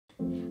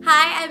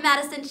Hi, I'm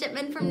Madisyn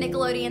Shipman from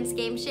Nickelodeon's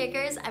Game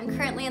Shakers. I'm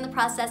currently in the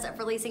process of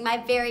releasing my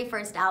very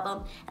first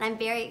album, and I'm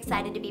very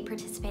excited to be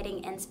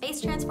participating in Space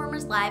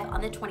Transformers Live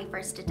on the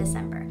 21st of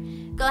December.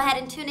 Go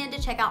ahead and tune in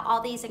to check out all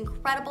these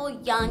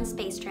incredible young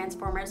Space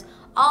Transformers,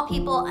 all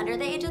people under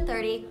the age of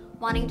 30,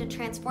 wanting to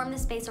transform the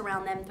space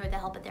around them through the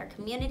help of their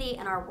community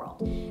and our world.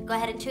 Go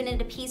ahead and tune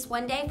into Peace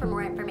One Day for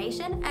more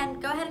information,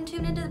 and go ahead and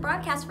tune into the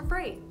broadcast for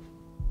free.